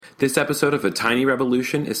This episode of A Tiny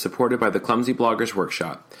Revolution is supported by the Clumsy Bloggers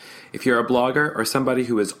Workshop. If you're a blogger or somebody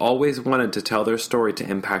who has always wanted to tell their story to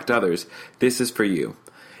impact others, this is for you.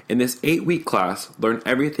 In this 8-week class, learn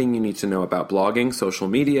everything you need to know about blogging, social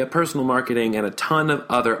media, personal marketing, and a ton of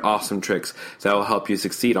other awesome tricks that will help you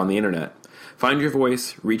succeed on the internet. Find your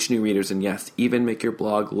voice, reach new readers, and yes, even make your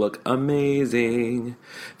blog look amazing.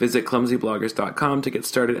 Visit clumsybloggers.com to get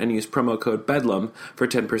started and use promo code BEDLAM for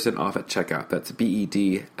 10% off at checkout. That's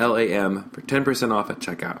BEDLAM for 10% off at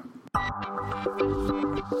checkout.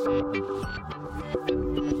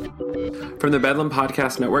 From the Bedlam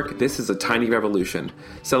Podcast Network, this is A Tiny Revolution,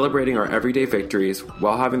 celebrating our everyday victories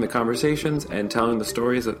while having the conversations and telling the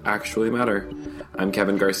stories that actually matter. I'm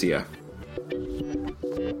Kevin Garcia.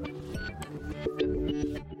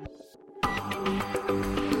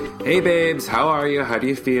 Hey babes, how are you? How do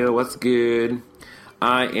you feel? What's good?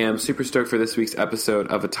 I am super stoked for this week's episode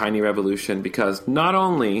of A Tiny Revolution because not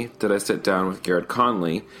only did I sit down with Garrard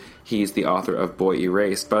Conley, he's the author of Boy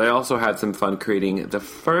Erased, but I also had some fun creating the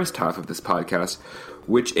first half of this podcast,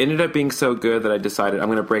 which ended up being so good that I decided I'm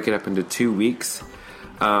going to break it up into 2 weeks.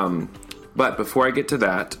 But before I get to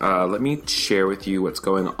that, let me share with you what's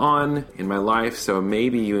going on in my life so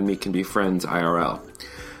maybe you and me can be friends IRL.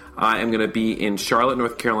 I am going to be in Charlotte,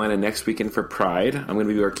 North Carolina next weekend for Pride. I'm going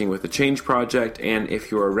to be working with the Change Project, and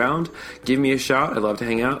if you're around, give me a shout. I'd love to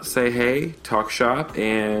hang out, say hey, talk shop,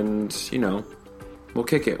 and, we'll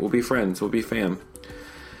kick it. We'll be friends. We'll be fam.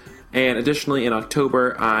 And additionally, in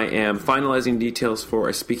October, I am finalizing details for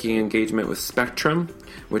a speaking engagement with Spectrum,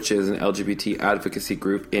 which is an LGBT advocacy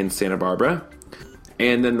group in Santa Barbara.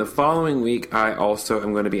 And then the following week, I also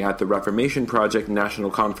am going to be at the Reformation Project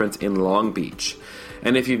National Conference in Long Beach.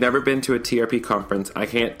 And if you've never been to a TRP conference, I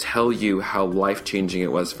can't tell you how life-changing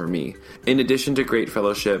it was for me. In addition to great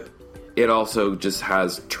fellowship, it also just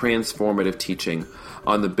has transformative teaching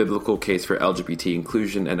on the biblical case for LGBT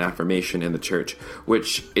inclusion and affirmation in the church,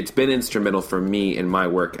 which it's been instrumental for me in my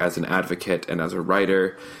work as an advocate and as a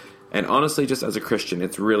writer. And honestly, just as a Christian,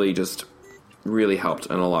 it's really helped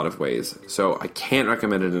in a lot of ways. So I can't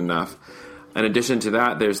recommend it enough. In addition to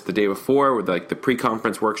that, there's the day before with the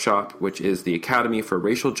pre-conference workshop, which is the Academy for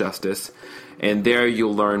Racial Justice. And there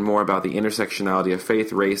you'll learn more about the intersectionality of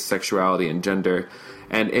faith, race, sexuality, and gender.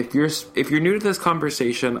 And if you're new to this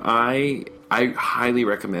conversation, I highly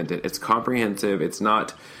recommend it. It's comprehensive. It's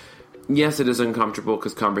not, yes, it is uncomfortable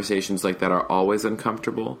because conversations like that are always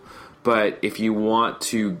uncomfortable. But if you want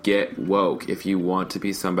to get woke, if you want to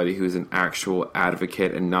be somebody who's an actual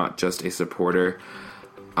advocate and not just a supporter,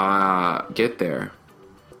 get there.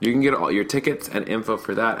 You can get all your tickets and info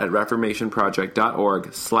for that at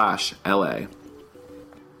reformationproject.org/LA.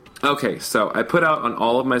 Okay, so I put out on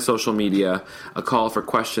all of my social media a call for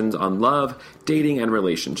questions on love, dating, and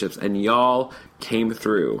relationships, and y'all came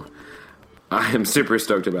through. I am super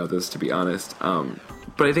stoked about this, to be honest.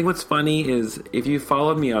 But I think what's funny is if you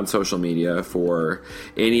followed me on social media for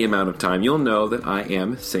any amount of time, you'll know that I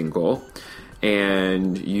am single.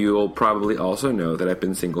 And you'll probably also know that I've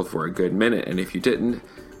been single for a good minute. And if you didn't,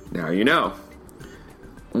 now you know.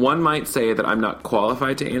 One might say that I'm not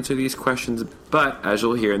qualified to answer these questions, but as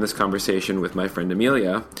you'll hear in this conversation with my friend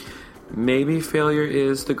Amelia, maybe failure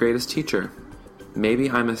is the greatest teacher.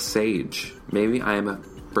 Maybe I'm a sage. Maybe I am a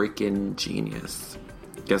freaking genius.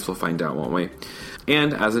 Guess we'll find out, won't we?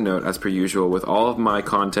 And as a note, as per usual, with all of my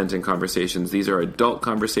content and conversations, these are adult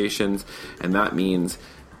conversations, and that means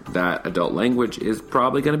that adult language is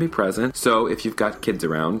probably going to be present. So if you've got kids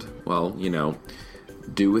around, well,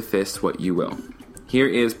 do with this what you will. Here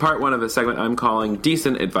is part 1 of a segment I'm calling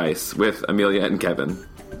Decent Advice with Amelia and Kevin.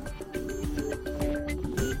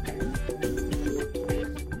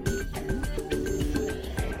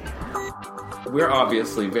 We're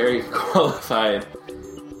obviously very qualified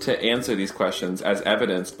to answer these questions as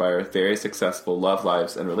evidenced by our very successful love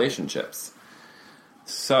lives and relationships.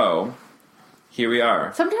 So here we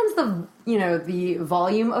are. Sometimes the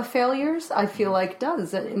volume of failures, I feel like,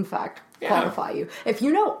 does, in fact, qualify you. If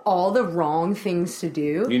you know all the wrong things to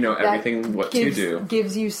do, you know everything what to do.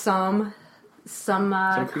 Gives you some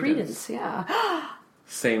credence. Yeah.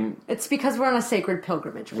 Same. It's because we're on a sacred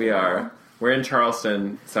pilgrimage. We are. We're in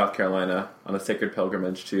Charleston, South Carolina, on a sacred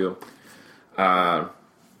pilgrimage to Charleston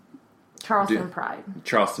Pride.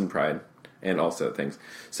 Charleston Pride, and also things.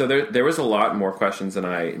 So there was a lot more questions than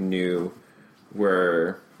I knew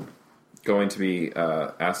were going to be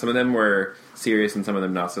asked. Some of them were serious and some of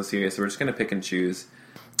them not so serious, so we're just going to pick and choose.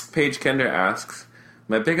 Paige Kender asks,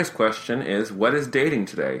 my biggest question is, what is dating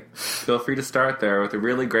today? Feel free to start there with a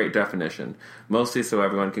really great definition, mostly so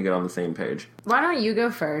everyone can get on the same page. Why don't you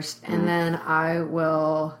go first, and then I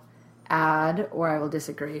will add, or I will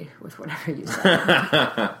disagree with whatever you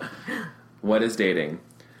said. What is dating?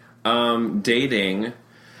 Dating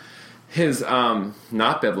is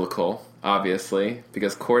not biblical, obviously,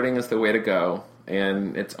 because courting is the way to go,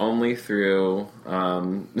 and it's only through...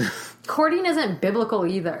 Courting isn't biblical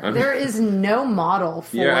either. There is no model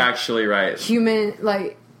for... You're actually right. Human,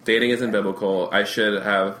 like... Dating isn't biblical. I should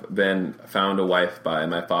have been found a wife by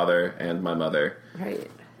my father and my mother. Right.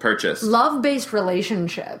 Purchased. Love-based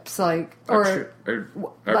relationships, like... Are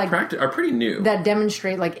pretty new. That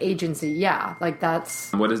demonstrate, like, agency. Yeah, like,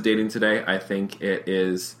 that's... What is dating today? I think it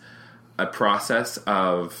is a process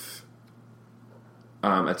of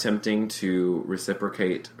attempting to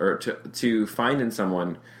reciprocate, or to find in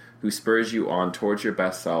someone who spurs you on towards your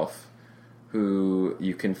best self, who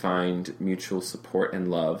you can find mutual support and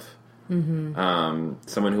love,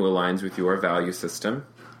 someone who aligns with your value system.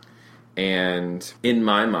 And in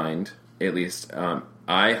my mind, at least,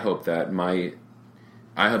 I hope that my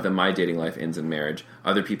dating life ends in marriage.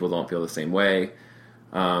 Other people don't feel the same way,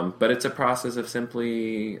 but it's a process of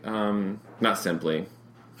not simply,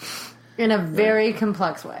 in a very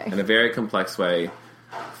complex way. In a very complex way,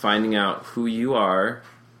 finding out who you are,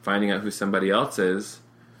 finding out who somebody else is,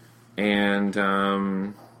 and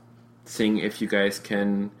seeing if you guys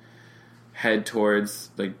can head towards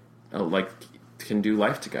can do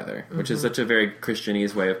life together, which is such a very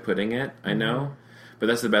Christianese way of putting it, I know, but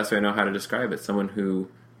that's the best way I know how to describe it. Someone who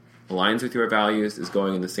aligns with your values, is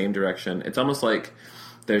going in the same direction. It's almost like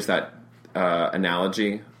there's that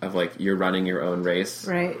analogy of, like, you're running your own race,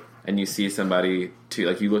 right? And you see somebody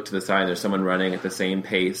you look to the side and there's someone running at the same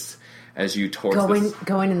pace as you towards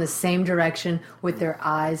going in the same direction with their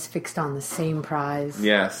eyes fixed on the same prize.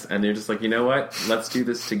 Yes, and you're just like, you know what? Let's do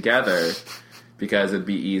this together because it'd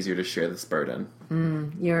be easier to share this burden.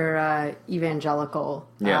 Your evangelical...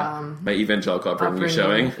 Yeah, my evangelical upbringing is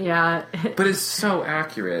showing. Yeah. But it's so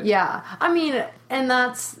accurate. Yeah. I mean, and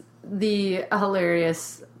that's the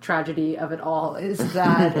hilarious tragedy of it all, is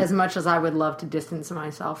that as much as I would love to distance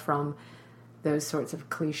myself from those sorts of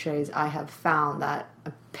cliches, I have found that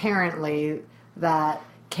apparently that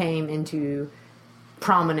came into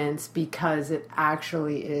prominence because it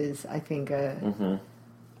actually is, I think, a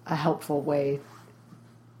helpful way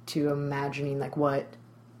to imagining, like, what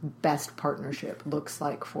best partnership looks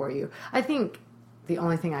like for you. I think the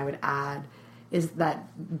only thing I would add is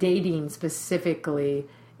that dating specifically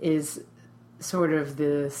is sort of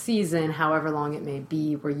the season, however long it may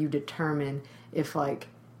be, where you determine if, like,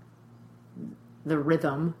 the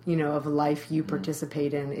rhythm, of life you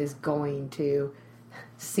participate in is going to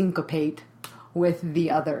syncopate with the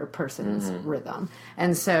other person's rhythm.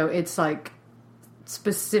 And so it's, like,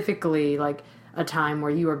 specifically, like, a time where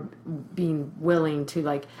you are being willing to,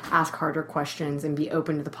 like, ask harder questions and be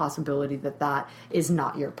open to the possibility that that is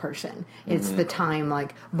not your person. It's the time,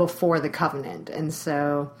 like, before the covenant. And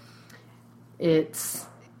so it's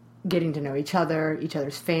getting to know each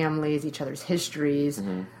other's families, each other's histories,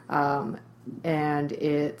 and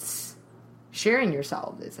it's sharing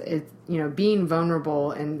yourself. It's being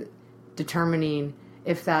vulnerable and determining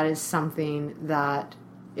if that is something that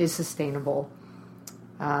is sustainable.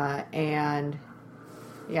 And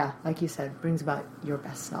yeah, like you said, brings about your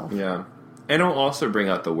best self. Yeah. And it'll also bring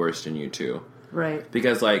out the worst in you too. Right.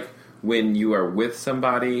 Because, like, when you are with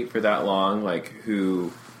somebody for that long, like,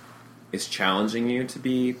 who is challenging you to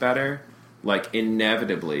be better, like,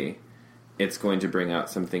 inevitably it's going to bring out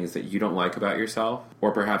some things that you don't like about yourself,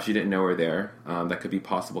 or perhaps you didn't know were there, that could be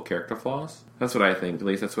possible character flaws. That's what I think. At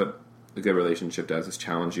least that's what a good relationship does, is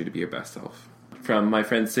challenge you to be your best self. From my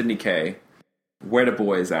friend Sydney K, where the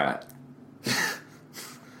boys at?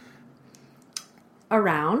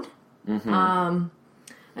 Around.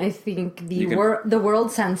 I think the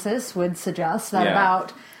world census would suggest that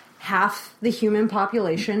about half the human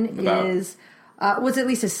population was at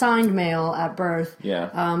least assigned male at birth.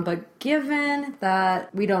 Yeah. But given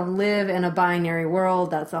that we don't live in a binary world,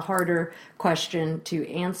 that's a harder question to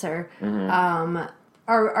answer.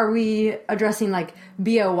 Are we addressing, like,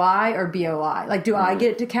 BOY or BOI? Like, do I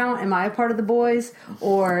get to count? Am I a part of the boys?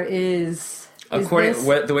 Or is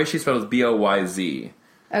the way she spelled is BOYZ.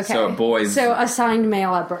 Okay. So boys. So assigned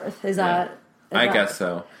male at birth. Is that? I guess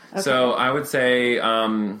so. Okay. So I would say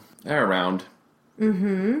around.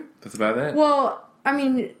 That's about it. Well, I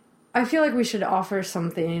mean, I feel like we should offer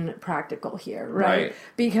something practical here, right?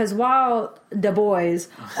 Because while the boys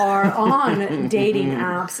are on dating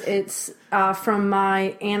apps, it's from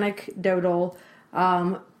my anecdotal,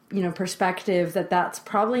 perspective that's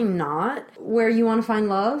probably not where you want to find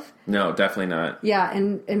love. No, definitely not. Yeah,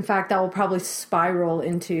 and in fact, that will probably spiral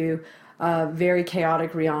into a very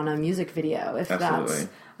chaotic Rihanna music video if Absolutely. that's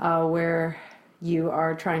where you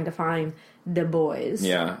are trying to find the boys.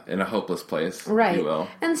 Yeah, in a hopeless place, right. if you will.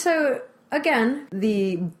 And so, again,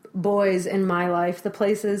 the boys in my life, the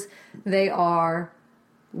places they are,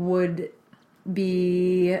 would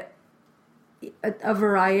be a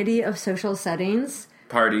variety of social settings.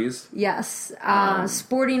 Parties. Yes.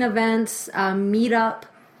 Sporting events,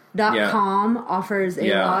 meetup.com offers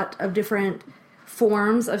a lot of different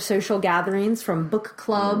forms of social gatherings, from book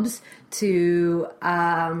clubs to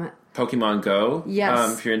Pokemon Go.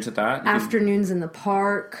 Yes. If you're into that. Afternoons in the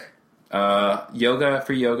park. Yoga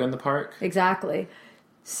in the park. Exactly.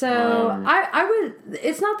 So I would,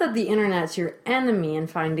 it's not that the internet's your enemy in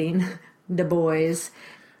finding the boys.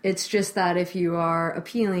 It's just that if you are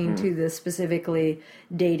appealing to the specifically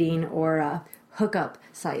dating or hookup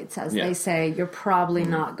sites, as they say, you're probably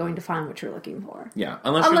not going to find what you're looking for. Yeah,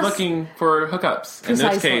 unless you're looking for hookups. Precisely.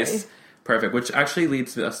 In which case, perfect. Which actually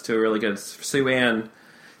leads us to a really good Suanne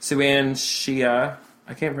Shia.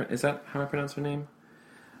 Is that how I pronounce her name?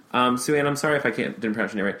 Suanne, I'm sorry if I didn't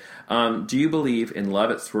pronounce your name right. Do you believe in love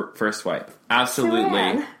at first swipe? Absolutely.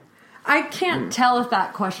 Suanne. I can't tell if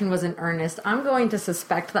that question was in earnest. I'm going to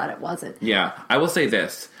suspect that it wasn't. Yeah, I will say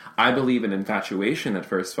this. I believe in infatuation at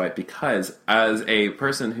first sight because as a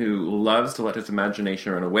person who loves to let his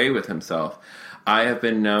imagination run away with himself, I have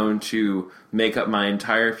been known to make up my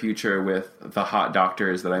entire future with the hot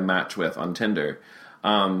doctors that I match with on Tinder.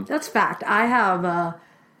 That's fact. I have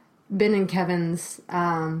been in Kevin's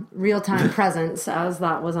real-time presence as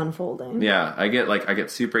that was unfolding. Yeah, I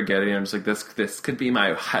get super giddy. I'm just like, this could be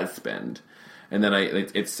my husband, and then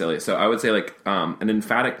it's silly. So I would say an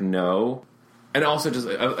emphatic no, and also just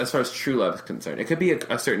as far as true love is concerned, it could be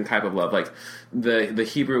a certain type of love, like the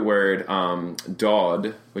Hebrew word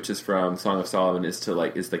dod, which is from Song of Solomon, is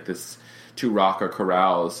this to rock or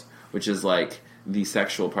carouse, which is like the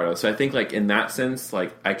sexual part of it. So I think in that sense,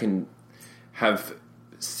 I can have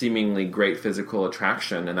seemingly great physical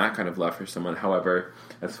attraction and that kind of love for someone. However,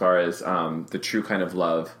 as far as the true kind of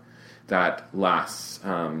love that lasts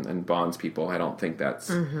and bonds people, I don't think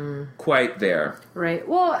that's quite there. Right.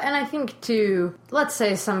 Well, and I think too, let's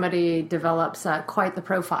say somebody develops quite the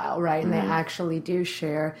profile, right? And they actually do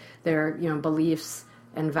share their beliefs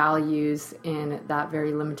and values in that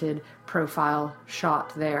very limited profile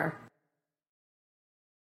shot there.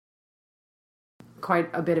 Quite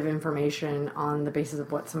a bit of information on the basis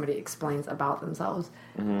of what somebody explains about themselves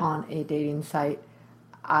on a dating site.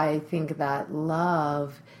 I think that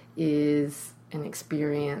love is an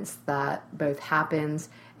experience that both happens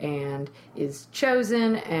and is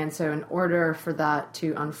chosen, and so in order for that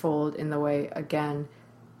to unfold in the way, again,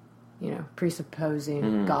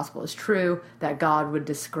 presupposing gospel is true, that God would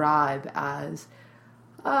describe as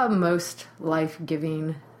most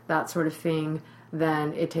life-giving, that sort of thing,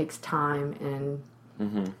 then it takes time, and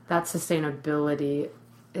that sustainability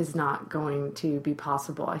is not going to be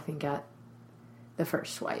possible, I think, at the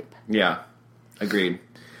first swipe. Yeah, agreed.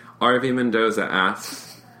 RV Mendoza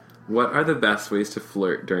asks, what are the best ways to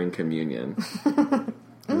flirt during communion?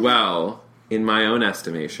 Well, in my own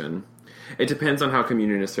estimation, it depends on how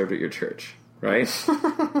communion is served at your church, right?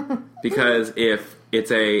 Because if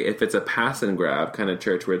it's a pass and grab kind of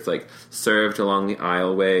church where it's served along the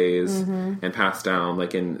aisleways and passed down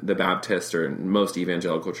in the Baptist or most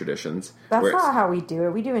evangelical traditions. That's not how we do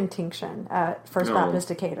it. We do intinction at First Baptist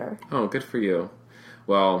Decatur. Oh, good for you.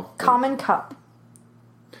 Well, common cup.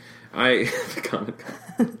 Common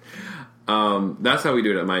cup. That's how we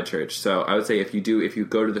do it at my church. So I would say if you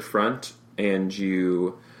go to the front and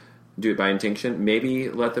you do it by intinction, maybe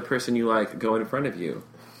let the person you like go in front of you,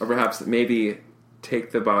 or perhaps maybe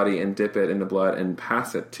take the body and dip it in the blood and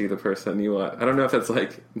pass it to the person you want. I don't know if that's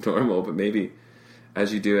normal, but maybe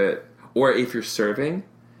as you do it, or if you're serving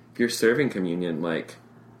communion,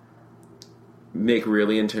 make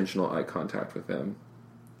really intentional eye contact with them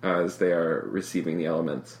as they are receiving the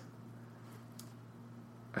elements.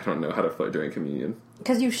 I don't know how to flirt during communion.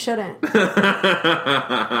 Because you shouldn't. That's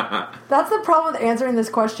the problem with answering this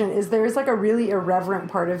question, is there's a really irreverent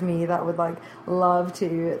part of me that would love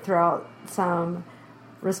to throw out some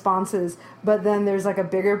responses, but then there's a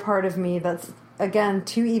bigger part of me that's, again,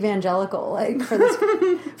 too evangelical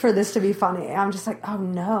for this to be funny. I'm just oh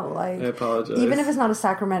no, I apologize. Even if it's not a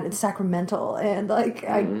sacrament, it's sacramental, and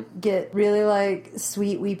I get really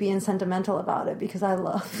sweet, weepy, and sentimental about it because I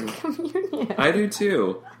love communion. I do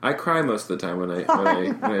too. I cry most of the time when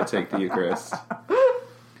I take the Eucharist.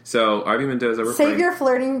 So RV Mendoza, save your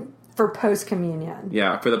flirting for post communion.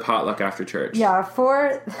 Yeah, for the potluck after church. Yeah,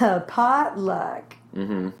 for the potluck.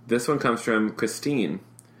 This one comes from Christine.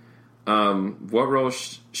 What role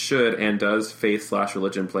should and does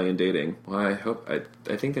faith/religion play in dating? Well,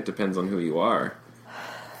 I think that depends on who you are.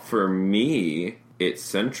 For me, it's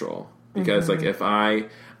central. Because, like, if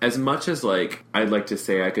as much as, like, I'd like to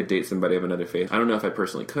say I could date somebody of another faith, I don't know if I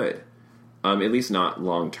personally could. At least not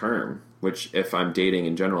long term. Which, if I'm dating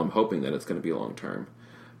in general, I'm hoping that it's going to be long term.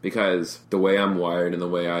 Because the way I'm wired and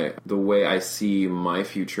the way I see my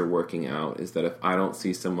future working out is that if I don't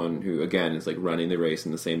see someone who, again, is like running the race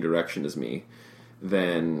in the same direction as me,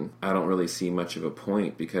 then I don't really see much of a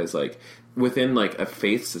point. Because like within like a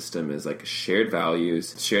faith system is like shared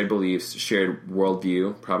values, shared beliefs, shared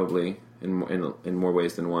worldview, probably in more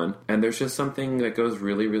ways than one. And there's just something that goes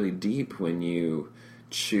really, really deep when you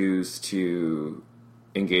choose to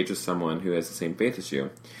engage with someone who has the same faith as you.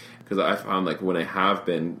 Because I found, like, when I have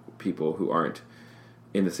been people who aren't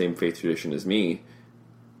in the same faith tradition as me,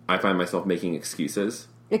 I find myself making excuses.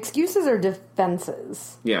 Excuses or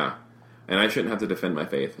defenses? Yeah. And I shouldn't have to defend my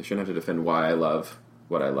faith. I shouldn't have to defend why I love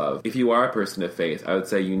what I love. If you are a person of faith, I would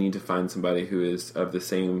say you need to find somebody who is of the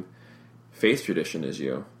same faith tradition as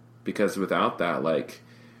you. Because without that, like,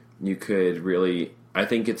 you could really... I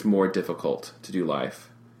think it's more difficult to do life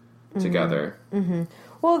together. Mm-hmm.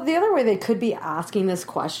 Well, the other way they could be asking this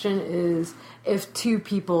question is if two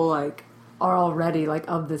people, like, are already, like,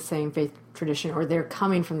 of the same faith tradition or they're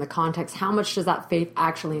coming from the context, how much does that faith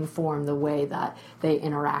actually inform the way that they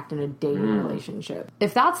interact in a dating relationship?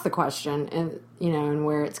 If that's the question, and, you know, and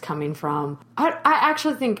where it's coming from, I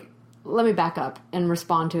actually think, let me back up and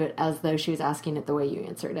respond to it as though she was asking it the way you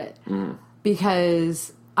answered it.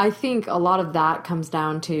 Because I think a lot of that comes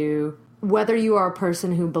down to... whether you are a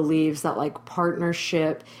person who believes that, like,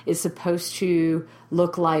 partnership is supposed to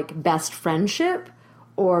look like best friendship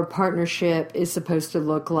or partnership is supposed to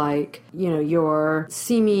look like, you know, your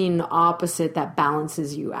seeming opposite that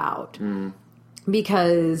balances you out.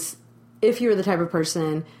 Because if you're the type of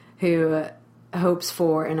person who hopes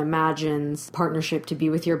for and imagines partnership to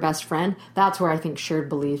be with your best friend, that's where I think shared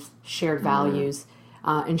beliefs, shared values,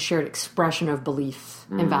 and shared expression of beliefs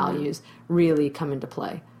and values really come into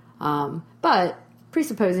play. But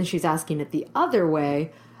presupposing she's asking it the other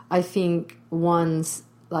way, I think one's,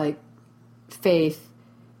 like, faith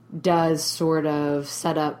does sort of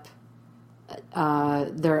set up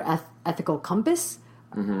their ethical compass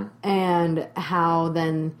and how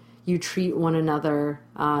then you treat one another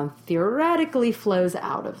theoretically flows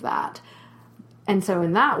out of that. And so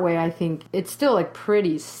in that way, I think it's still, like,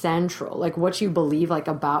 pretty central. Like, what you believe, like,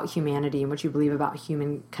 about humanity and what you believe about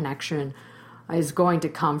human connection is going to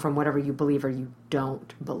come from whatever you believe or you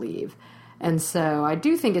don't believe. And so I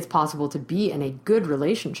do think it's possible to be in a good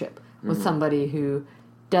relationship with somebody who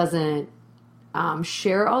doesn't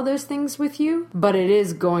share all those things with you, but it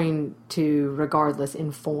is going to, regardless,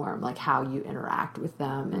 inform, like, how you interact with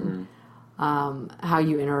them and how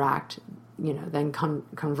you interact, you know, then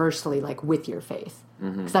conversely, like, with your faith.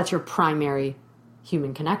 Because that's your primary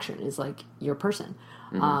human connection is, like, your person.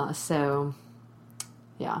 So,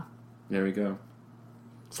 yeah. There we go.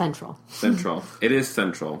 Central. It is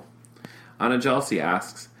central. Anna Jealousy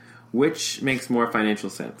asks, which makes more financial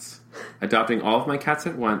sense? Adopting all of my cats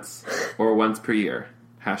at once or once per year?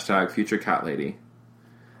 # future cat lady.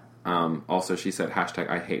 Also, she said #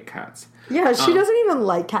 I hate cats. Yeah, she doesn't even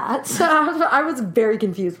like cats. I was very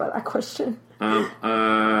confused by that question.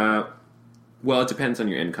 Well, it depends on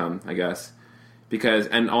your income, I guess. Because,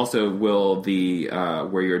 and also, will the,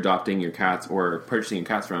 where you're adopting your cats or purchasing your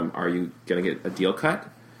cats from, are you going to get a deal cut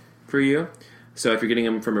for you? So if you're getting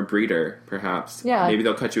them from a breeder, perhaps, maybe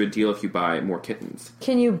they'll cut you a deal if you buy more kittens.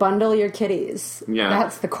 Can you bundle your kitties? Yeah.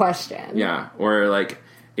 That's the question. Yeah. Or, like,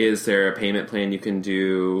 is there a payment plan you can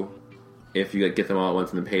do if you, like, get them all at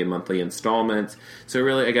once and then pay monthly installments? So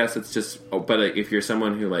really, I guess it's just, but if you're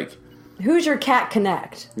someone who, like... Who's your cat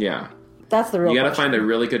connect? Yeah. That's the real question. You gotta find a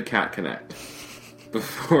really good cat connect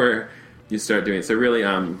before you start doing it. So really,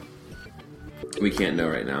 we can't know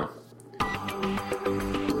right now.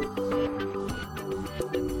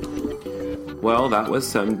 Well, that was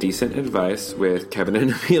some decent advice with Kevin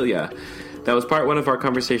and Amelia. That was part 1 of our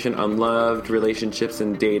conversation on love, relationships,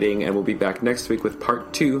 and dating, and we'll be back next week with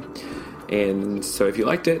part 2. And so if you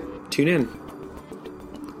liked it, tune in.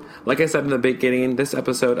 Like I said in the beginning, this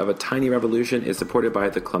episode of A Tiny Revolution is supported by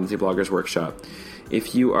the Clumsy Bloggers Workshop.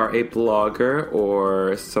 If you are a blogger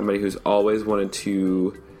or somebody who's always wanted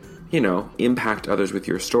to, you know, impact others with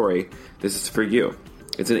your story, this is for you.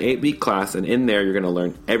 It's an 8-week class, and in there you're going to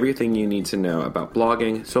learn everything you need to know about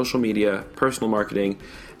blogging, social media, personal marketing,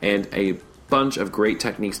 and a bunch of great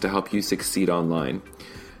techniques to help you succeed online.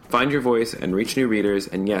 Find your voice and reach new readers,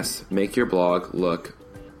 and yes, make your blog look,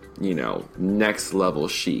 you know, next level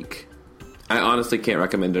chic. I honestly can't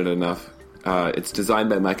recommend it enough. It's designed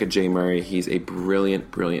by Micah J. Murray. He's a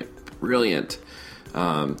brilliant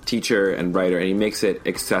teacher and writer, and he makes it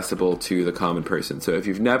accessible to the common person. So if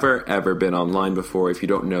you've never, ever been online before, if you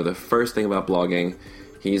don't know the first thing about blogging,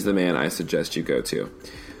 he's the man I suggest you go to.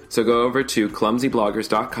 So go over to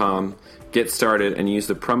clumsybloggers.com, get started, and use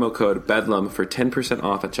the promo code BEDLAM for 10%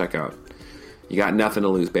 off at checkout. You got nothing to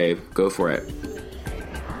lose, babe. Go for it.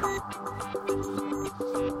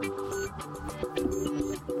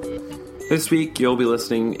 This week, you'll be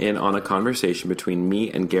listening in on a conversation between me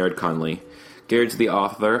and Garrard Conley. Garrett's the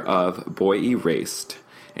author of Boy Erased,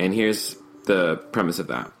 and here's the premise of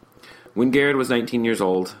that. When Garrard was 19 years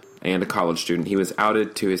old and a college student, he was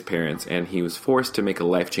outed to his parents, and he was forced to make a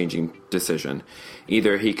life-changing decision.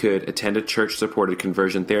 Either he could attend a church-supported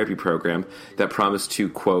conversion therapy program that promised to,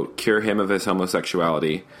 quote, cure him of his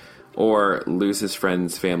homosexuality, or lose his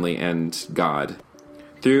friends, family, and God.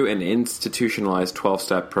 Through an institutionalized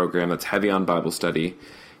 12-step program that's heavy on Bible study,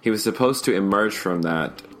 he was supposed to emerge from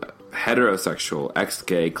that heterosexual,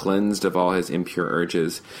 ex-gay, cleansed of all his impure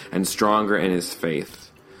urges, and stronger in his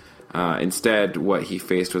faith. Instead, what he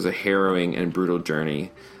faced was a harrowing and brutal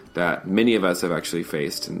journey that many of us have actually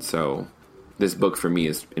faced, and so this book for me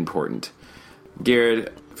is important.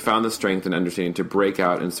 Garrard found the strength and understanding to break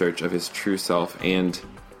out in search of his true self and,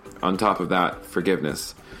 on top of that,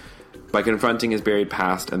 forgiveness. By confronting his buried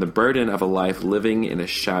past and the burden of a life living in a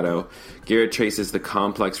shadow, Garrard traces the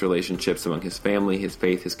complex relationships among his family, his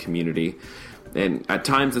faith, his community. And at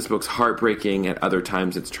times this book's heartbreaking, at other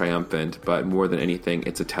times it's triumphant, but more than anything,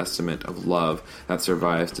 it's a testament of love that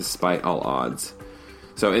survives despite all odds.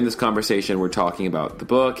 So in this conversation, we're talking about the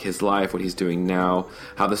book, his life, what he's doing now,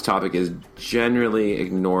 how this topic is generally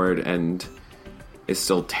ignored and is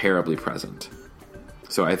still terribly present.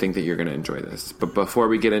 So I think that you're going to enjoy this. But before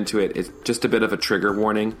we get into it, it's just a bit of a trigger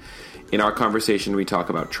warning. In our conversation, we talk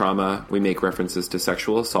about trauma. We make references to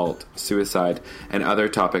sexual assault, suicide, and other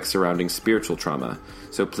topics surrounding spiritual trauma.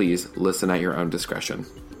 So please listen at your own discretion.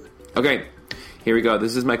 Okay, here we go.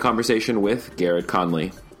 This is my conversation with Garrard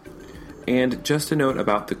Conley. And just a note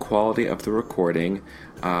about the quality of the recording.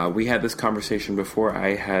 We had this conversation before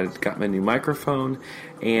I had gotten a new microphone,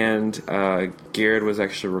 and Garrard was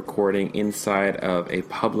actually recording inside of a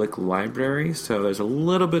public library, so there's a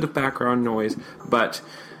little bit of background noise, but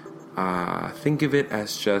think of it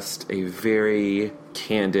as just a very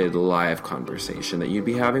candid live conversation that you'd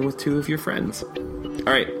be having with two of your friends.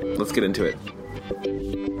 All right, let's get into it.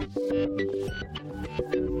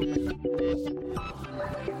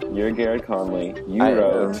 You're Garrard Conley. You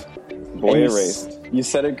wrote Boy Erased. You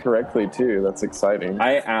said it correctly, too. That's exciting.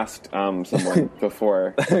 I asked someone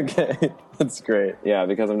before. Okay, that's great. Yeah,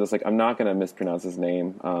 because I'm just like, I'm not going to mispronounce his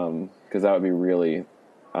name, because that would be really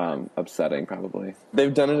upsetting, probably.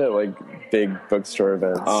 They've done it at, like, big bookstore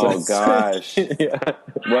events. Oh, so gosh. Yeah.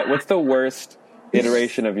 What's the worst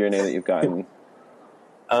iteration of your name that you've gotten?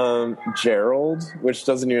 Gerald, which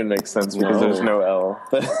doesn't even make sense because there's no L.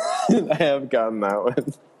 But I have gotten that one.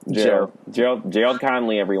 Gerald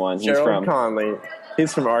Conley, everyone. Gerald Conley.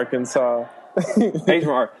 He's from Arkansas. This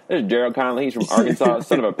is Gerald Conley. He's from Arkansas,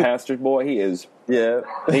 son of a pastor's boy. He is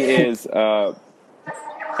a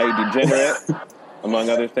degenerate, among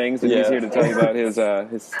other things, and he's here to tell you about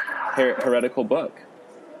his heretical book.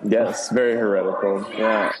 Yes, very heretical.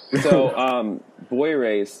 Yeah. So, Boy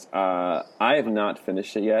Erased, I have not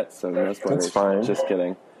finished it yet, so no spoilers. That's fine. Just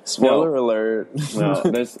kidding. Spoiler alert. No,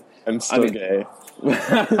 I'm still gay.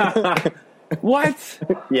 What?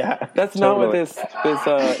 Yeah. That's not what this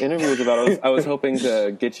interview is about. I was hoping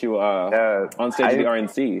to get you on stage at the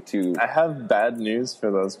RNC to... I have bad news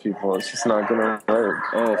for those people. It's just not going to work.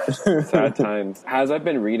 Oh, sad times. As I've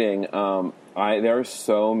been reading, there are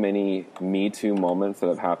so many Me Too moments that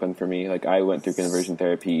have happened for me. Like, I went through conversion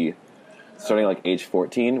therapy starting like age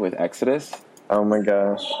 14 with Exodus. Oh my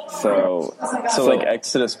gosh. So like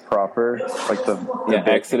Exodus proper, like the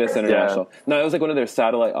Exodus International. Yeah. No, it was like one of their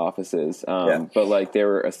satellite offices. But like they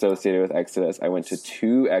were associated with Exodus. I went to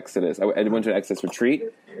two Exodus. I went to an Exodus retreat,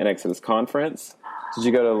 an Exodus conference. Did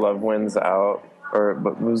you go to Love Wins Out, or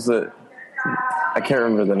what was it? I can't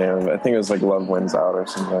remember the name of it. I think it was like Love Wins Out or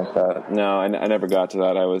something like that. No, I never got to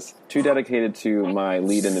that. I was too dedicated to my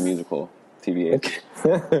lead in the musical,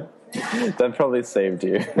 TBH. That probably saved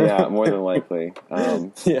you. Yeah, more than likely.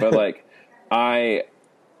 But like, I'm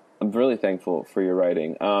really thankful for your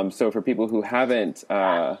writing. So for people who haven't,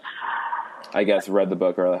 I guess, read the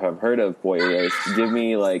book or have heard of Boy Erased, give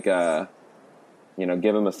me like, give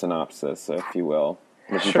them a synopsis, if you will.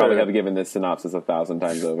 Which you probably have given this synopsis 1,000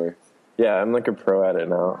 times over. Yeah, I'm like a pro at it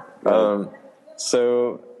now. Right.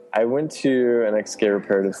 So I went to an ex-gay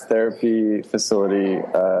reparative therapy facility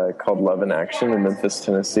called Love in Action in Memphis,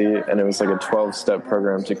 Tennessee, and it was like a 12-step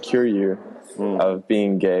program to cure you of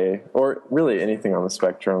being gay, or really anything on the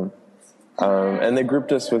spectrum. And they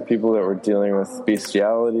grouped us with people that were dealing with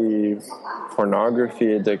bestiality,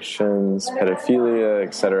 pornography addictions, pedophilia,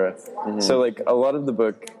 etc. So like a lot of the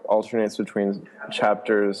book alternates between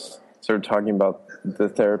chapters sort of talking about the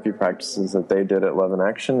therapy practices that they did at Love in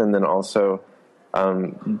Action, and then also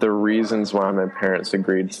the reasons why my parents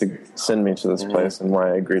agreed to send me to this place and why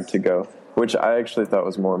I agreed to go, which I actually thought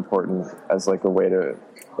was more important as like a way to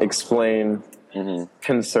explain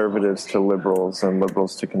conservatives to liberals and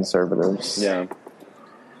liberals to conservatives. Yeah.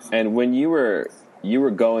 And when you were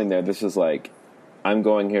going there, this was like, I'm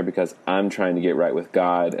going here because I'm trying to get right with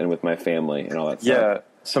God and with my family and all that stuff. Yeah.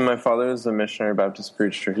 So my father is a missionary Baptist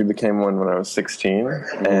preacher. He became one when I was 16,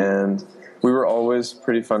 and we were always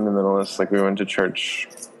pretty fundamentalist. Like, we went to church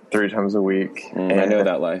 3 times a week. And I know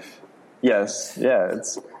that life. Yes, yeah.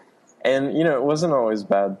 And, you know, it wasn't always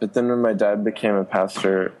bad. But then when my dad became a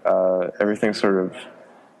pastor, everything sort of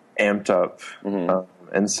amped up.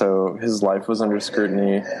 And so his life was under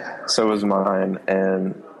scrutiny. So was mine.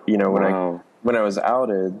 And, you know, when I was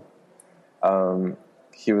outed,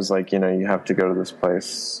 he was like, you know, you have to go to this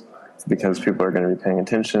place because people are going to be paying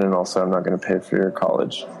attention. And also, I'm not going to pay for your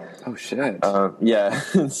college. Oh, shit. Yeah.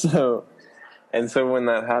 And so when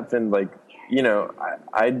that happened, like, you know,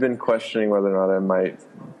 I'd been questioning whether or not I might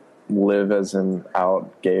live as an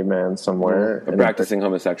out gay man somewhere. A practicing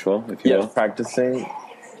homosexual, if you will. Practicing.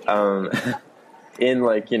 In,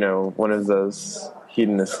 like, you know, one of those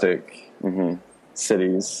hedonistic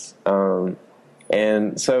cities.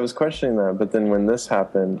 And so I was questioning that, but then when this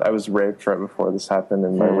happened, I was raped right before this happened,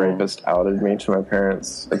 and my rapist outed me to my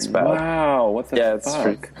parents. It's bad. Wow, what the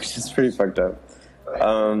fuck? It's pretty fucked up.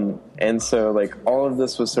 And so, like, all of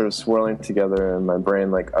this was sort of swirling together in my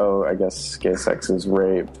brain, like, oh, I guess gay sex is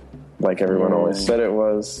rape, like everyone always said it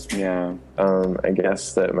was. Yeah. I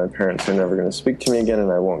guess that my parents are never going to speak to me again,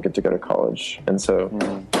 and I won't get to go to college. And so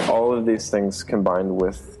all of these things combined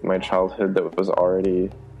with my childhood that was already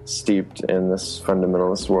steeped in this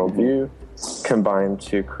fundamentalist worldview combined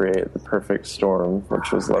to create the perfect storm,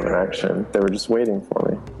 which was Love in Action. They were just waiting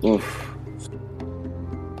for me. Oof.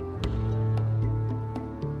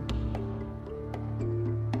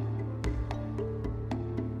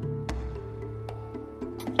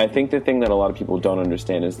 I think the thing that a lot of people don't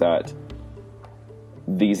understand is that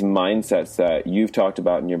these mindsets that you've talked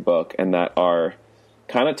about in your book and that are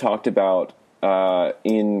kind of talked about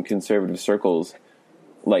in conservative circles,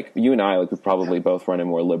 like you and I, like we probably both run in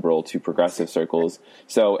more liberal to progressive circles.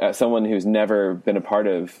 So as someone who's never been a part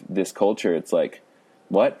of this culture, it's like,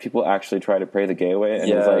 what? People actually try to pray the gay away? And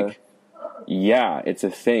it's like, yeah, it's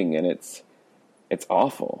a thing, and it's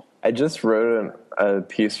awful. I just wrote a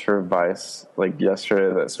piece for Vice like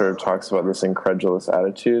yesterday that sort of talks about this incredulous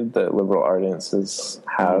attitude that liberal audiences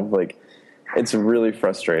have. Like, it's really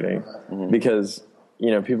frustrating because,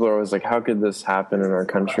 you know, people are always like, how could this happen in our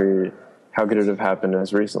country? How could it have happened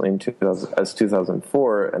as recently as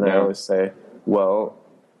 2004? And I always say, well,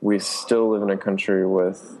 we still live in a country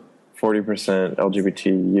with 40%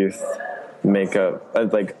 LGBT youth make up,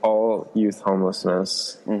 like, all youth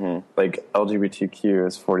homelessness, like LGBTQ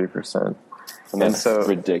is 40%. And that's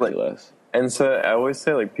ridiculous. Like, and so I always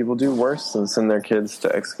say, like, people do worse than send their kids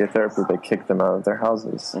to ex-gay therapy. They kick them out of their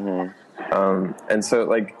houses. And so,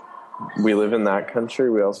 like, we live in that country.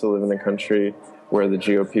 We also live in a country where the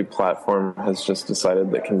GOP platform has just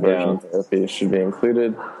decided that conversion therapy should be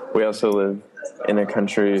included. We also live in a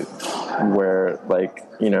country where, like,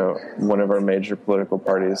 you know, one of our major political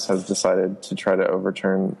parties has decided to try to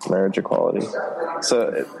overturn marriage equality.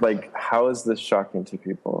 So, like, how is this shocking to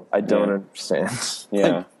people? I don't understand.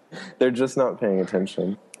 Like, they're just not paying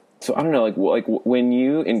attention. So I don't know, like when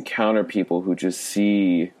you encounter people who just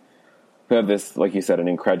see, who have this, like you said, an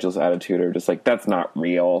incredulous attitude, or just like, that's not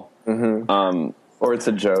real. Or it's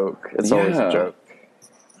a joke. It's always a joke.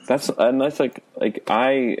 That's like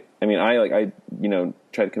I you know,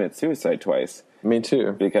 tried to commit suicide twice. Me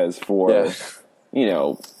too. Because for you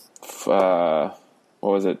know, what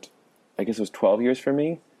was it? I guess it was 12 years for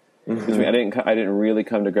me. I didn't really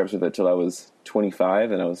come to grips with it till I was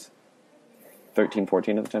 25, and I was 13,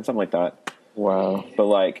 14 at the time, something like that. Wow. But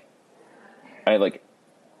like, I like,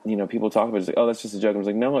 you know, people talk about it, it's like, oh, that's just a joke. I was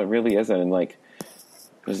like, no, it really isn't. And like,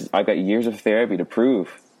 I've got years of therapy to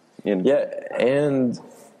prove. And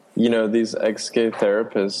you know, these ex-gay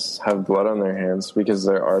therapists have blood on their hands because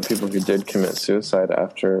there are people who did commit suicide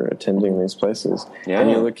after attending these places.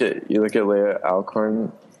 And you look at Leah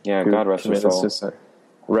Alcorn. Yeah, God rest her soul. Suicide.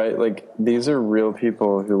 right? Like, these are real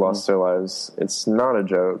people who lost their lives. It's not a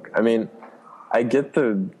joke. I mean, I get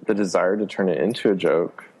the desire to turn it into a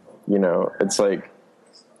joke. You know, it's like,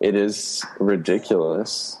 it is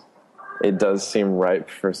ridiculous. It does seem ripe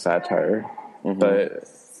for satire, but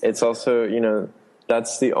it's also, you know,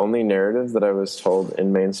 that's the only narrative that I was told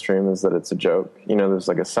in mainstream, is that it's a joke. You know, there's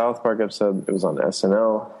like a South Park episode, it was on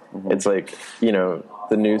SNL. It's like, you know,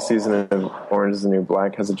 the new season of Orange is the New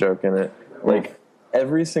Black has a joke in it. Like,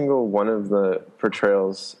 every single one of the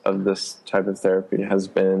portrayals of this type of therapy has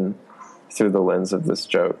been through the lens of this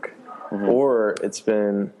joke. Or it's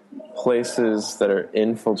been places that are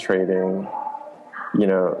infiltrating, you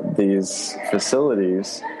know, these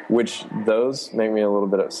facilities, which those make me a little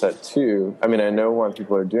bit upset too. I mean, I know why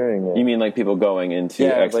people are doing it. You mean like people going into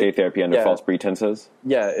XK therapy under false pretenses?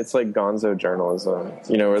 Yeah, it's like gonzo journalism,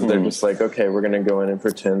 you know, where they're just like, okay, we're going to go in and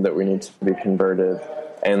pretend that we need to be converted,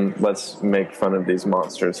 and let's make fun of these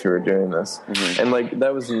monsters who are doing this. And like,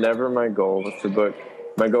 that was never my goal with the book.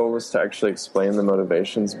 My goal was to actually explain the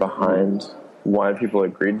motivations behind why people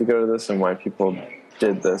agreed to go to this and why people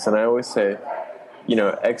did this. And I always say, you know,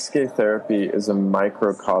 ex-gay therapy is a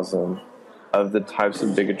microcosm of the types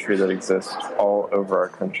of bigotry that exist all over our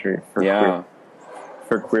country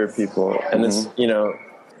for queer people. And it's, you know,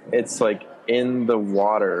 it's like in the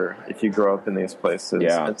water if you grow up in these places.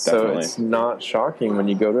 Yeah, and so it's not shocking when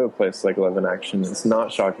you go to a place like Love in Action. It's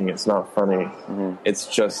not shocking. It's not funny. It's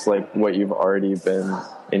just like what you've already been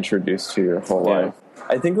introduced to your whole life.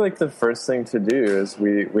 I think like the first thing to do is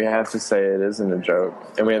we have to say it isn't a joke,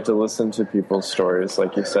 and we have to listen to people's stories.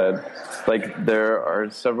 Like you said, like there are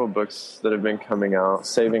several books that have been coming out.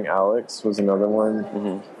 Saving Alex was another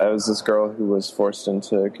one. That was this girl who was forced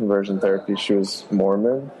into conversion therapy. She was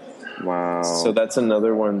Mormon. Wow. So that's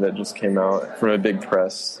another one that just came out from a big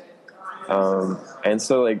press. And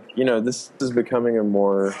so, like, you know, this is becoming a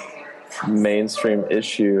more mainstream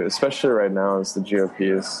issue, especially right now as the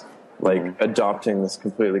GOP is like adopting this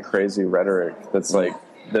completely crazy rhetoric that's like,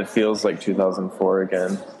 that feels like 2004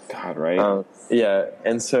 again. God, right? Yeah.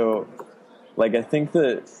 And so, like, I think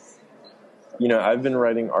that, you know, I've been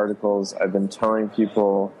writing articles, I've been telling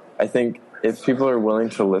people, I think if people are willing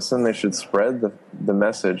to listen, they should spread the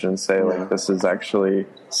message and say, like, this is actually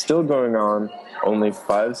still going on. Only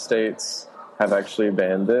 5 states have actually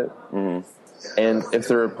banned it. And if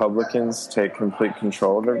the Republicans take complete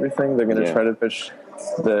control of everything, they're going to try to push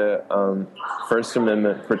the First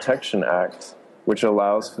Amendment Protection Act, which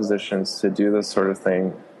allows physicians to do this sort of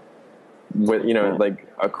thing with, you know, like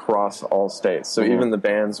across all states. So even the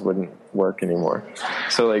bans wouldn't work anymore.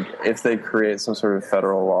 So like if they create some sort of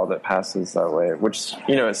federal law that passes that way, which,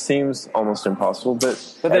 you know, it seems almost impossible,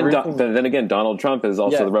 but then again, Donald Trump is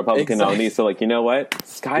also the Republican nominee. So like, you know what?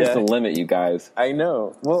 Sky's the limit, you guys. I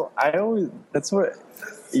know. Well, do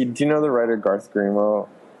you know the writer Garth Greenwell?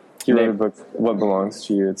 He wrote a book, What Belongs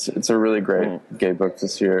to You. It's a really great gay book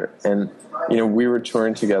this year. And, you know, we were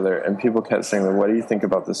touring together and people kept saying, well, what do you think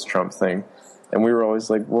about this Trump thing? And we were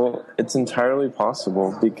always like, well, it's entirely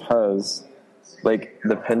possible because, like,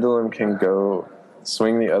 the pendulum can go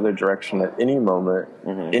swing the other direction at any moment.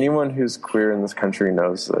 Anyone who's queer in this country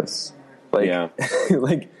knows this. Like,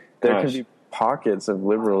 like there can be pockets of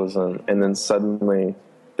liberalism and then suddenly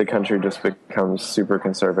the country just becomes super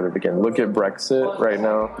conservative again. Look at Brexit right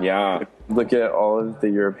now. Yeah. Look at all of the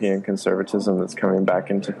European conservatism that's coming back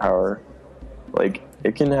into power. Like,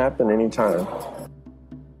 it can happen anytime.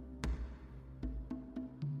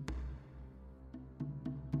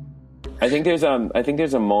 I think there's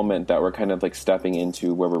a moment that we're kind of like stepping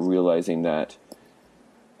into where we're realizing that,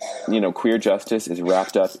 you know, queer justice is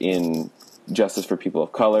wrapped up in justice for people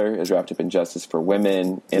of color, is wrapped up in justice for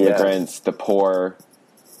women, immigrants, the poor.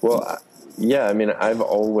 Well, yeah, I mean, I've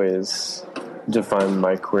always defined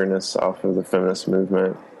my queerness off of the feminist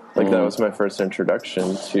movement. Like, that was my first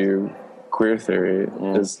introduction to queer theory,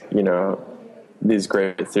 is, you know, these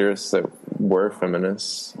great theorists that were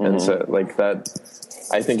feminists. And so, like, that,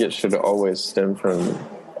 I think it should always stem from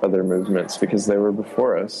other movements because they were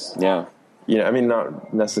before us. Yeah. You know, I mean,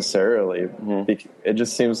 not necessarily. It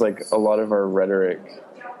just seems like a lot of our rhetoric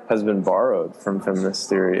has been borrowed from feminist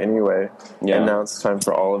theory anyway. Yeah. And now it's time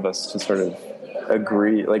for all of us to sort of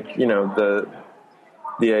agree. Like, you know,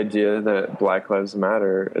 the idea that Black Lives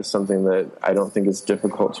Matter is something that I don't think is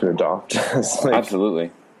difficult to adopt as, like,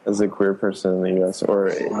 absolutely, as a queer person in the U.S. Or,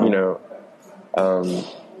 you know,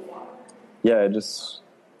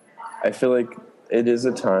 I feel like it is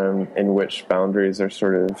a time in which boundaries are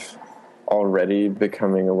sort of already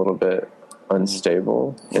becoming a little bit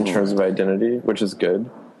unstable in terms of identity, which is good.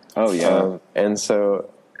 Oh, yeah. And so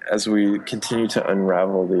as we continue to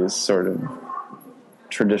unravel these sort of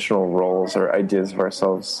traditional roles or ideas of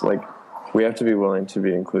ourselves. Like, we have to be willing to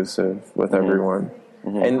be inclusive with everyone.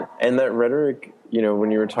 And that rhetoric, you know,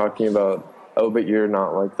 when you were talking about, oh, but you're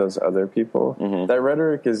not like those other people, that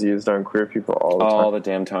rhetoric is used on queer people all the time. All the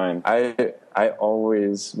damn time. I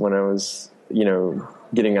always, when I was, you know,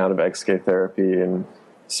 getting out of ex-gay therapy and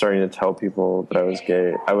starting to tell people that I was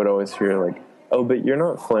gay, I would always hear like, oh, but you're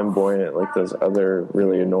not flamboyant like those other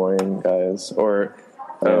really annoying guys, or,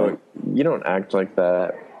 oh, you don't act like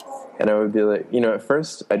that. And I would be like, you know, at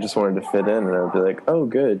first I just wanted to fit in, and I would be like, oh,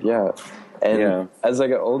 good, yeah. And as I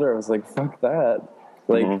got older, I was like, fuck that.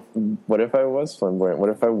 Like, what if I was flamboyant? What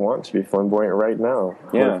if I want to be flamboyant right now?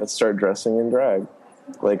 Yeah. What if I start dressing in drag?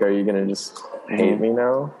 Like, are you going to just hate me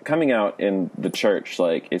now? Coming out in the church,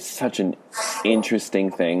 like, is such an interesting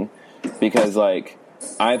thing, because, like,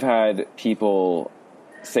 I've had people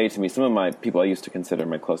say to me, some of my people I used to consider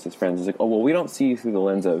my closest friends, is like, oh, well, we don't see you through the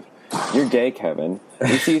lens of, you're gay, Kevin.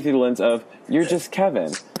 We see you through the lens of, you're just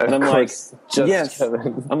Kevin. And I'm like, yes.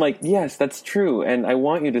 Kevin. I'm like, yes, that's true. And I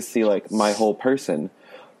want you to see, like, my whole person.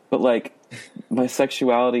 But, like, my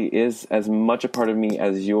sexuality is as much a part of me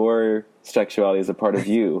as your sexuality is a part of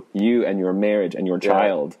you. You and your marriage and your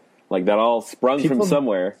child. Like, that all sprung from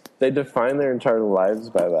somewhere. They define their entire lives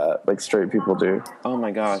by that, like straight people do. Oh,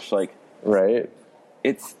 my gosh. Like, right?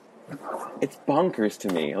 It's bonkers to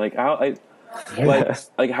me. Like,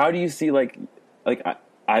 like how do you see, like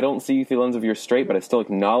I don't see you through the lens of you're straight, but I still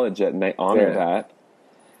acknowledge it and I honor that.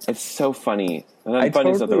 It's so funny. And funny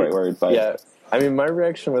is not the right word, but yeah. I mean, my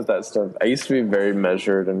reaction with that stuff, I used to be very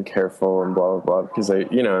measured and careful and blah, blah, blah, because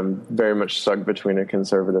I'm very much stuck between a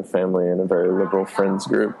conservative family and a very liberal friends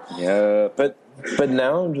group. Yeah. But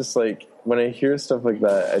now I'm just like, when I hear stuff like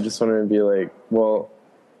that, I just want to be like, well,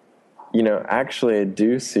 you know, actually I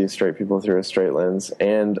do see straight people through a straight lens,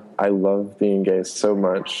 and I love being gay so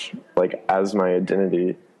much, like, as my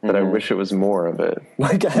identity, that I wish it was more of it.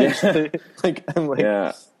 Like, I actually, like, I'm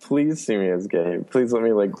like, please see me as gay. Please let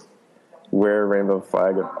me, like, wear a rainbow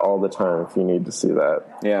flag all the time if you need to see that.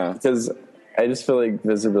 Yeah. Because I just feel like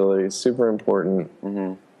visibility is super important.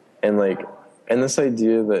 And, like, and this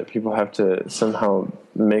idea that people have to somehow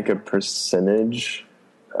make a percentage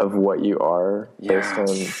of what you are based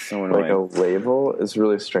on like a label is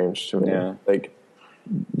really strange to me. Yeah. Like,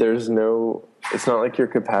 there's no, it's not like your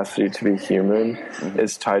capacity to be human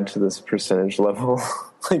is tied to this percentage level.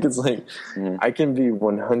 Like, it's like, I can be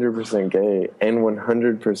 100% gay and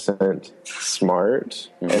 100% smart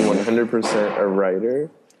and 100% a writer.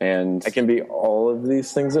 And I can be all of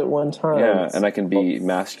these things at one time. Yeah, and I can be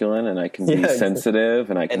masculine, and I can be sensitive,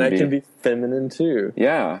 and I can be feminine too.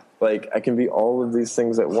 Yeah. Like, I can be all of these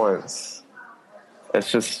things at once.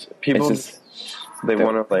 It's just, people, they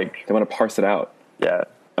want to, like... They want to parse it out. Yeah.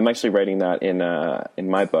 I'm actually writing that in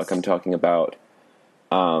my book. I'm talking about...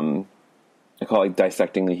 I call it, like,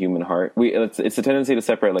 dissecting the human heart. It's a tendency to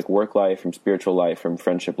separate, like, work life from spiritual life from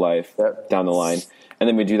friendship life down the line. And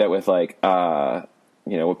then we do that with, like,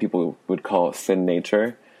 you know, what people would call sin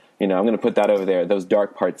nature. You know, I'm going to put that over there. Those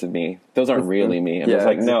dark parts of me, those aren't really me. I'm just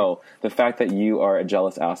like, no, the fact that you are a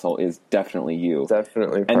jealous asshole is definitely you.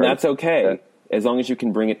 Definitely. And that's okay. As long as you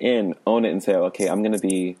can bring it in, own it, and say, okay, I'm going to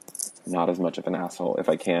be not as much of an asshole if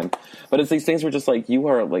I can. But it's these things where just, like, you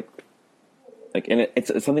are, like, and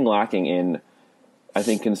it's something lacking in, I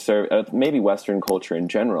think, maybe Western culture in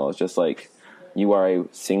general. It's just like, you are a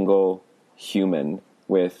single human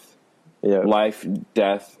with life,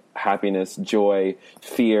 death, happiness, joy,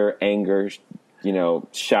 fear, anger, you know,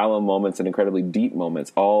 shallow moments and incredibly deep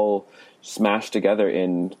moments, all smashed together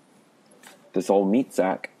in this old meat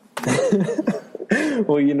sack.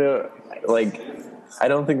 Well, you know, like, I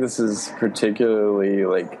don't think this is particularly,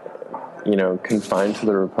 like, you know, confined to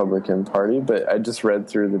the Republican Party, but I just read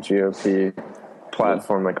through the GOP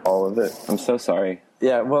platform, like, all of it. I'm so sorry.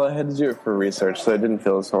 Yeah, well, I had to do it for research, so I didn't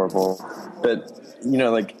feel as horrible. But, you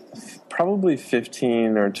know, like, probably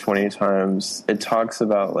 15 or 20 times it talks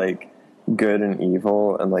about, like, good and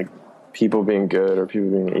evil, and, like, people being good or people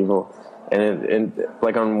being evil. And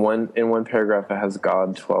like, in one paragraph it has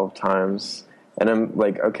God 12 times. And I'm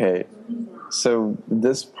like, okay, so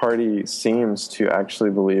this party seems to actually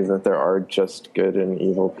believe that there are just good and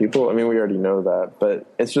evil people. I mean, we already know that, but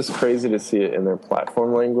it's just crazy to see it in their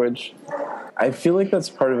platform language. I feel like that's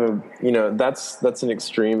part of a, you know, that's an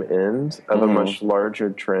extreme end of a much larger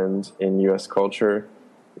trend in U.S. culture,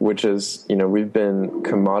 which is, you know, we've been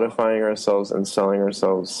commodifying ourselves and selling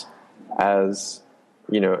ourselves as,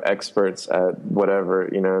 you know, experts at whatever,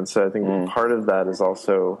 you know. And so I think part of that is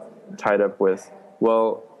also tied up with,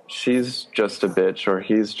 well, she's just a bitch, or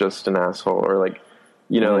he's just an asshole, or, like,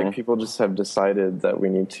 you know, like, people just have decided that we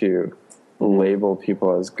need to label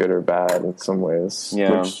people as good or bad in some ways.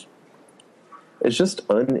 Yeah. Which is just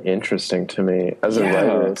uninteresting to me as a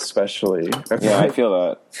writer, especially. Yeah, I feel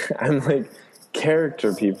that. I'm like,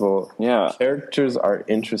 character people. Yeah. Characters are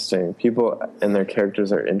interesting. People and their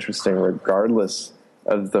characters are interesting regardless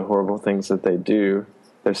of the horrible things that they do.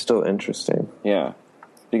 They're still interesting. Yeah.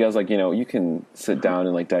 Because, like, you know, you can sit down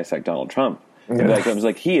and, like, dissect Donald Trump. Yeah. Like, I was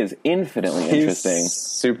like, he is infinitely interesting.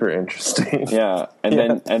 Super interesting. Yeah.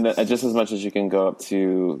 And then just as much as you can go up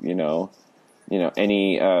to, you know,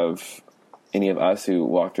 any of us who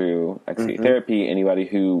walked through XP therapy, anybody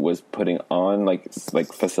who was putting on, like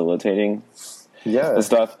facilitating the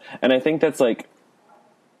stuff. And I think that's, like,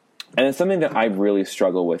 and it's something that I really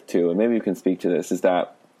struggle with, too, and maybe you can speak to this, is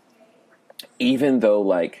that even though,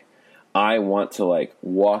 like, I want to, like,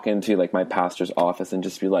 walk into, like, my pastor's office and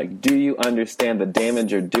just be like, do you understand the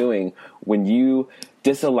damage you're doing when you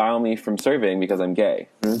disallow me from serving because I'm gay?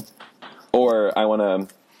 Mm-hmm. Or I want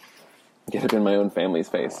to get up in my own family's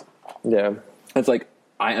face. Yeah. It's like,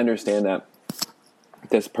 I understand that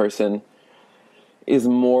this person is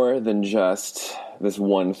more than just this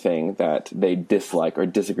one thing that they dislike or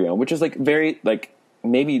disagree on, which is, like, very, like,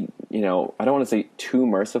 maybe, you know, I don't want to say too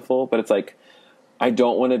merciful, but it's like, I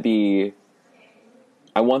don't want to be.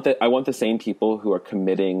 I want the same people who are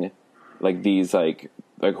committing, like, these, like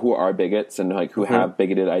who are bigots and, like, who have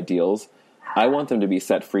bigoted ideals. I want them to be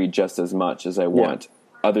set free just as much as I want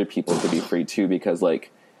other people to be free too, because,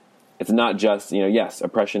 like, it's not just, you know, yes,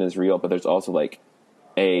 oppression is real, but there's also, like,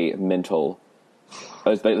 a mental.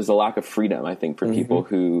 There's a lack of freedom, I think, for people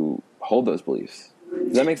who hold those beliefs.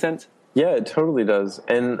 Does that make sense? Yeah, it totally does,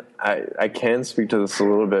 and I can speak to this a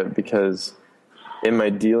little bit because in my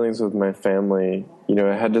dealings with my family, you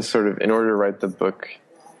know, I had to sort of, in order to write the book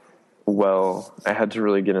well, I had to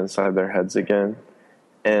really get inside their heads again.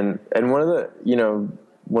 And one of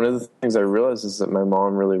the things I realized is that my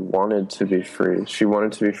mom really wanted to be free. She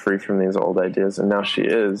wanted to be free from these old ideas, and now she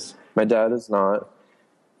is. My dad is not.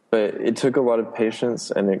 But it took a lot of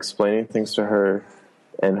patience and explaining things to her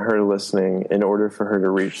and her listening in order for her to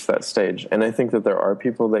reach that stage. And I think that there are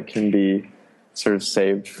people that can be sort of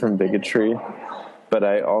saved from bigotry. But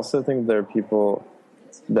I also think there are people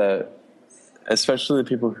that, especially the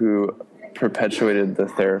people who perpetuated the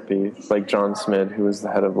therapy, like John Smith, who was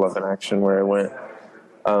the head of Love in Action, where I went.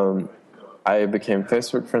 I became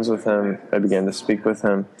Facebook friends with him. I began to speak with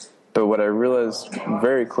him. But what I realized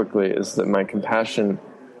very quickly is that my compassion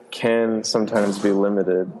can sometimes be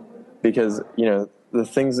limited because, you know, the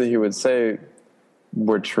things that he would say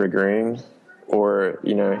were triggering, or,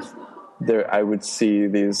 you know, I would see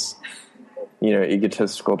these, you know,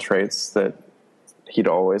 egotistical traits that he'd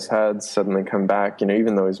always had suddenly come back, you know,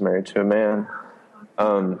 even though he's married to a man.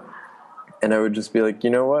 And I would just be like, you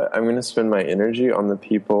know what? I'm going to spend my energy on the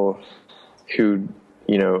people who,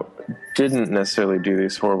 you know, didn't necessarily do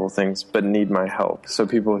these horrible things, but need my help. So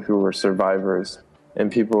people who were survivors and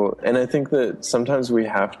people, and I think that sometimes we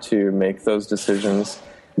have to make those decisions.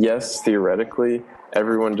 Yes, theoretically,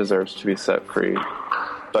 everyone deserves to be set free,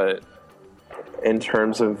 but in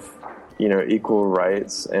terms of, you know, equal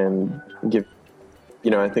rights and give,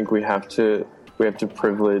 you know, I think we have to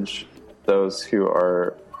privilege those who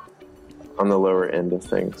are on the lower end of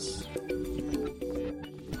things.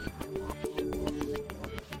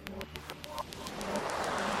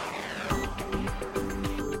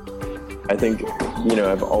 I think, you know,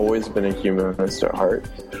 I've always been a humanist at heart.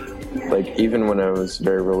 Like, even when I was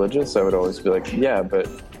very religious, I would always be like, yeah, but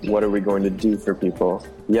what are we going to do for people?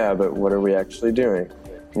 Yeah, but what are we actually doing?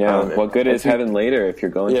 Yeah, what good is heaven later if you're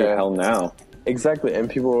going through hell now? Exactly, and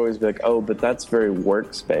people will always be like, oh, but that's very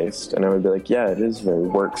works-based. And I would be like, yeah, it is very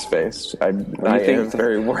works-based. I am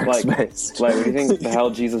very works-based. Like, what do you think the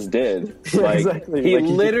hell Jesus did? Like, exactly. He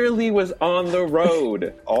literally was on the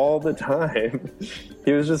road. All the time.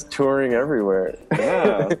 He was just touring everywhere.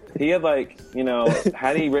 Yeah. He had, like, you know,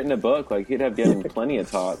 had he written a book, like, he'd have given plenty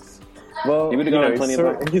of talks. Well, he would have gone on plenty of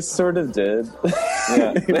talks. He sort of did.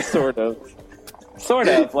 Yeah. Sort of. Sort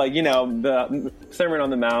of. Like, you know, the Sermon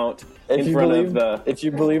on the Mount. If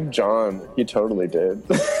you believe John, he totally did.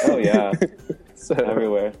 Oh, yeah. So,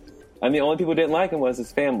 everywhere. And the only people who didn't like him was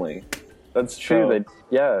his family. That's true.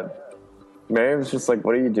 So, Mary was just like,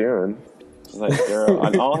 what are you doing? She's like, girl.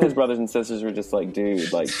 And all his brothers and sisters were just like,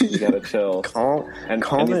 dude, like, you gotta chill. Calm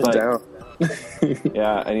it down.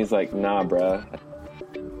 Yeah, and he's like, nah, bruh.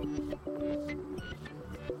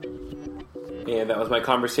 And that was my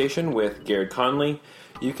conversation with Garrard Conley.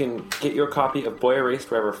 You can get your copy of Boy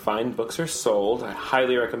Erased wherever fine books are sold. I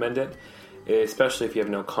highly recommend it, especially if you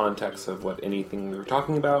have no context of what anything we were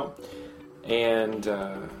talking about. And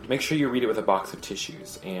make sure you read it with a box of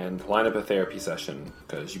tissues and line up a therapy session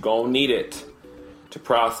because you're going to need it to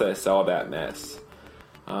process all that mess.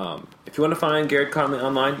 If you want to find Garrard Conley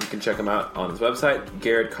online, you can check him out on his website,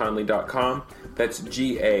 garrardconley.com. That's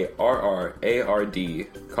Garrard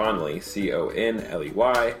Conley,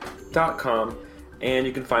 Conley.com. And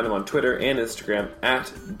you can find him on Twitter and Instagram at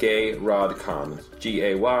GayRodCon,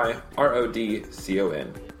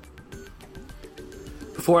 GayRodCon.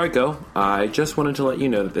 Before I go, I just wanted to let you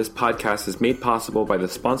know that this podcast is made possible by the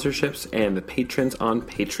sponsorships and the patrons on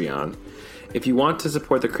Patreon. If you want to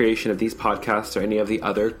support the creation of these podcasts or any of the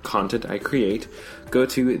other content I create, go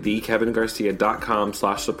to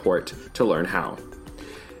thekevingarcia.com/support to learn how.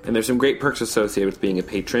 And there's some great perks associated with being a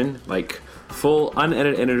patron, like full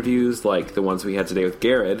unedited interviews like the ones we had today with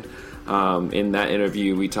Garrard. In that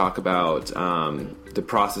interview, we talk about the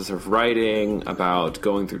process of writing, about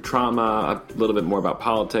going through trauma, a little bit more about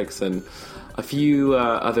politics, and a few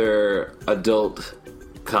other adult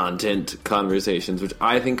content conversations, which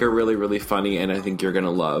I think are really, really funny, and I think you're going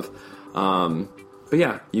to love. But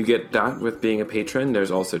yeah, you get that with being a patron.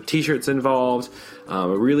 There's also t-shirts involved, a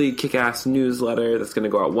really kick-ass newsletter that's going to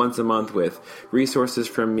go out once a month with resources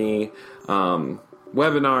from me,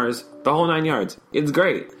 webinars, the whole 9 yards. It's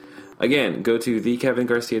great. Again, go to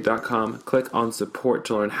thekevingarcia.com, click on support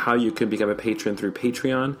to learn how you can become a patron through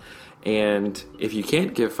Patreon. And if you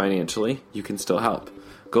can't give financially, you can still help.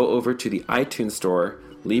 Go over to the iTunes store,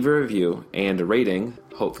 leave a review and a rating,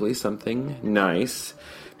 hopefully something nice,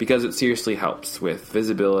 because it seriously helps with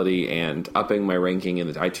visibility and upping my ranking in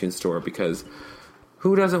the iTunes store, because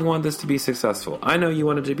who doesn't want this to be successful? I know you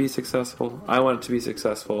want it to be successful. I want it to be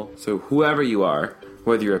successful. So whoever you are,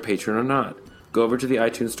 whether you're a patron or not, go over to the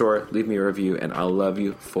iTunes store, leave me a review, and I'll love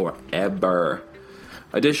you forever.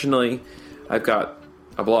 Additionally, I've got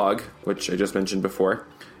a blog, which I just mentioned before,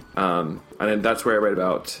 and that's where I write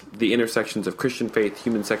about the intersections of Christian faith,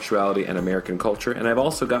 human sexuality, and American culture. And I've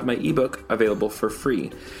also got my ebook available for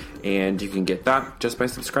free, and you can get that just by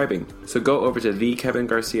subscribing. So go over to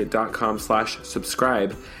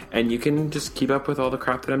thekevingarcia.com/subscribe, and you can just keep up with all the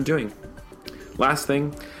crap that I'm doing. Last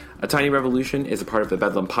thing, A Tiny Revolution is a part of the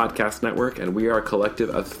Bedlam Podcast Network, and we are a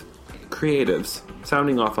collective of creatives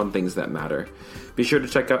sounding off on things that matter. Be sure to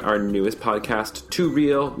check out our newest podcast, Too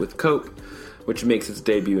Real with Cope, which makes its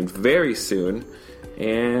debut very soon,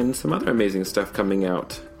 and some other amazing stuff coming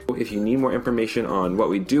out. If you need more information on what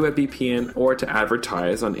we do at BPN or to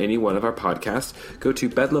advertise on any one of our podcasts, go to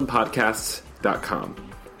bedlampodcasts.com.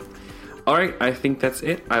 Alright, I think that's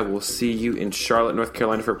it. I will see you in Charlotte, North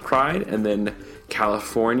Carolina for Pride, and then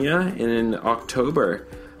California in October.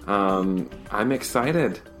 I'm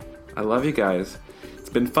excited. I love you guys. It's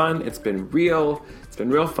been fun. It's been real. It's been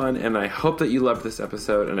real fun, and I hope that you loved this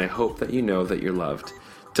episode, and I hope that you know that you're loved.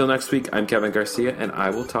 Till next week, I'm Kevin Garcia, and I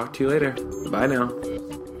will talk to you later. Bye now.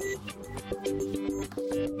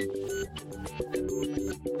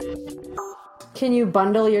 Can you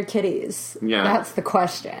bundle your kitties? Yeah. That's the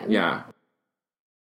question. Yeah.